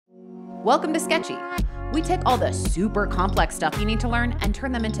Welcome to Sketchy. We take all the super complex stuff you need to learn and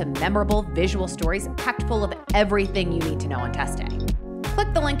turn them into memorable visual stories packed full of everything you need to know on testing.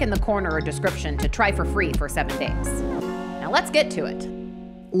 Click the link in the corner or description to try for free for 7 days. Now let's get to it.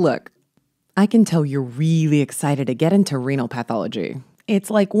 Look, I can tell you're really excited to get into renal pathology.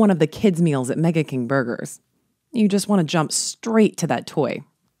 It's like one of the kids' meals at Mega King Burgers. You just want to jump straight to that toy.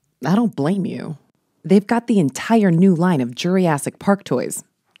 I don't blame you. They've got the entire new line of Jurassic Park toys,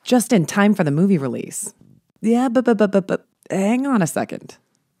 just in time for the movie release. Yeah, but hang on a second.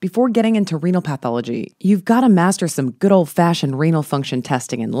 Before getting into renal pathology, you've got to master some good old-fashioned renal function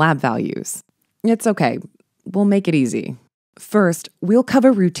testing and lab values. It's okay. We'll make it easy. First, we'll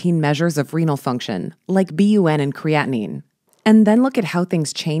cover routine measures of renal function, like BUN and creatinine, and then look at how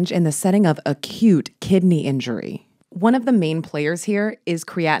things change in the setting of acute kidney injury. One of the main players here is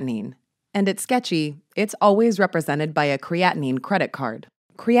creatinine, and at Sketchy, it's always represented by a creatinine credit card.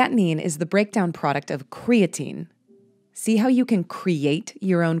 Creatinine is the breakdown product of creatine. See how you can create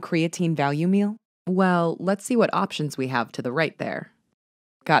your own creatine value meal? Well, let's see what options we have to the right there.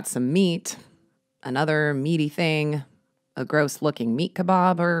 Got some meat, another meaty thing, a gross-looking meat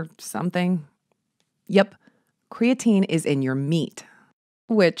kebab or something. Yep, creatine is in your meat,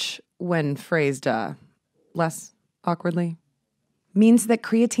 which, when phrased less awkwardly, means that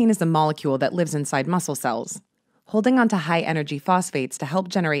creatine is a molecule that lives inside muscle cells, holding onto high-energy phosphates to help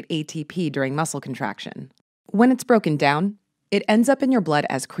generate ATP during muscle contraction. When it's broken down, it ends up in your blood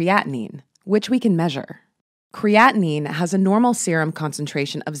as creatinine, which we can measure. Creatinine has a normal serum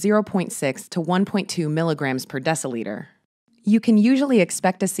concentration of 0.6 to 1.2 milligrams per deciliter. You can usually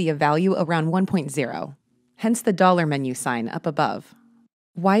expect to see a value around 1.0, hence the dollar menu sign up above.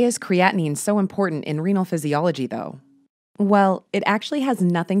 Why is creatinine so important in renal physiology, though? Well, it actually has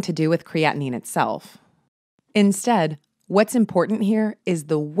nothing to do with creatinine itself. Instead, what's important here is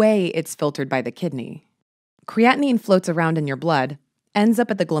the way it's filtered by the kidney. Creatinine floats around in your blood, ends up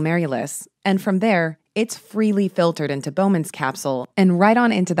at the glomerulus, and from there, it's freely filtered into Bowman's capsule and right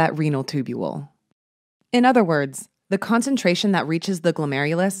on into that renal tubule. In other words, the concentration that reaches the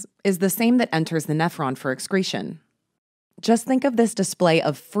glomerulus is the same that enters the nephron for excretion. Just think of this display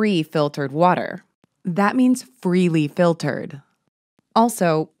of free filtered water. That means freely filtered.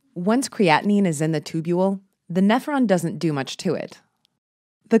 Also, once creatinine is in the tubule, the nephron doesn't do much to it.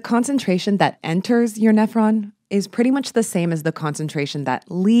 The concentration that enters your nephron is pretty much the same as the concentration that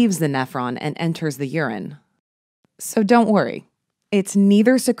leaves the nephron and enters the urine. So don't worry, it's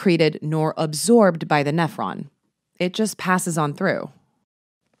neither secreted nor absorbed by the nephron. It just passes on through.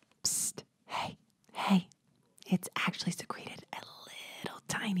 Psst, hey, it's actually secreted a little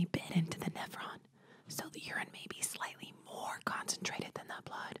tiny bit into the nephron, so the urine may be slightly more concentrated than the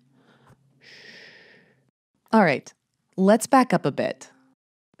blood. All right, let's back up a bit.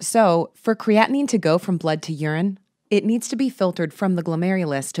 So, for creatinine to go from blood to urine, it needs to be filtered from the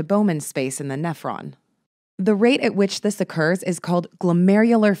glomerulus to Bowman's space in the nephron. The rate at which this occurs is called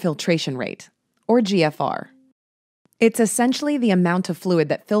glomerular filtration rate, or GFR. It's essentially the amount of fluid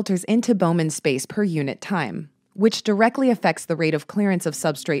that filters into Bowman's space per unit time, which directly affects the rate of clearance of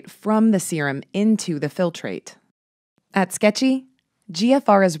substrate from the serum into the filtrate. At Sketchy,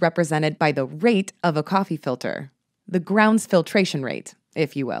 GFR is represented by the rate of a coffee filter, the ground's filtration rate,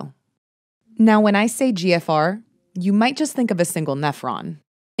 if you will. Now, when I say GFR, you might just think of a single nephron.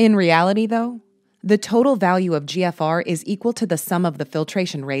 In reality, though, the total value of GFR is equal to the sum of the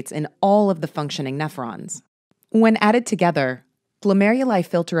filtration rates in all of the functioning nephrons. When added together, glomeruli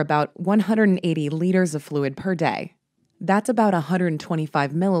filter about 180 liters of fluid per day. That's about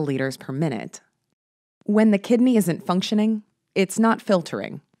 125 milliliters per minute. When the kidney isn't functioning, it's not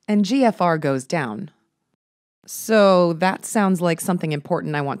filtering, and GFR goes down. So that sounds like something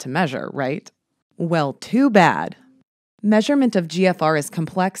important I want to measure, right? Well, too bad. Measurement of GFR is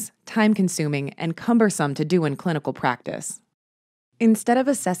complex, time-consuming, and cumbersome to do in clinical practice. Instead of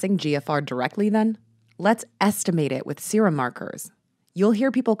assessing GFR directly then, let's estimate it with serum markers. You'll hear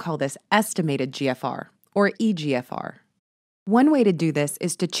people call this estimated GFR, or eGFR. One way to do this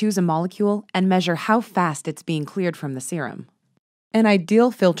is to choose a molecule and measure how fast it's being cleared from the serum. An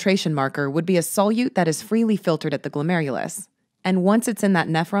ideal filtration marker would be a solute that is freely filtered at the glomerulus, and once it's in that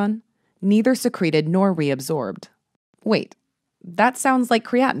nephron, neither secreted nor reabsorbed. Wait, that sounds like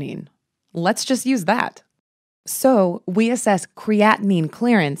creatinine. Let's just use that. So, we assess creatinine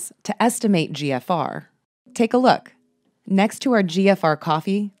clearance to estimate GFR. Take a look. Next to our GFR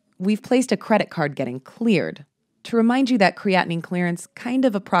coffee, we've placed a credit card getting cleared to remind you that creatinine clearance kind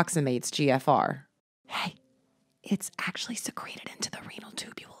of approximates GFR. Hey, it's actually secreted into the renal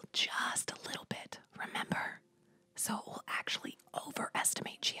tubule just a little bit, remember? So it will actually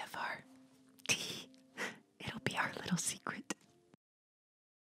overestimate GFR.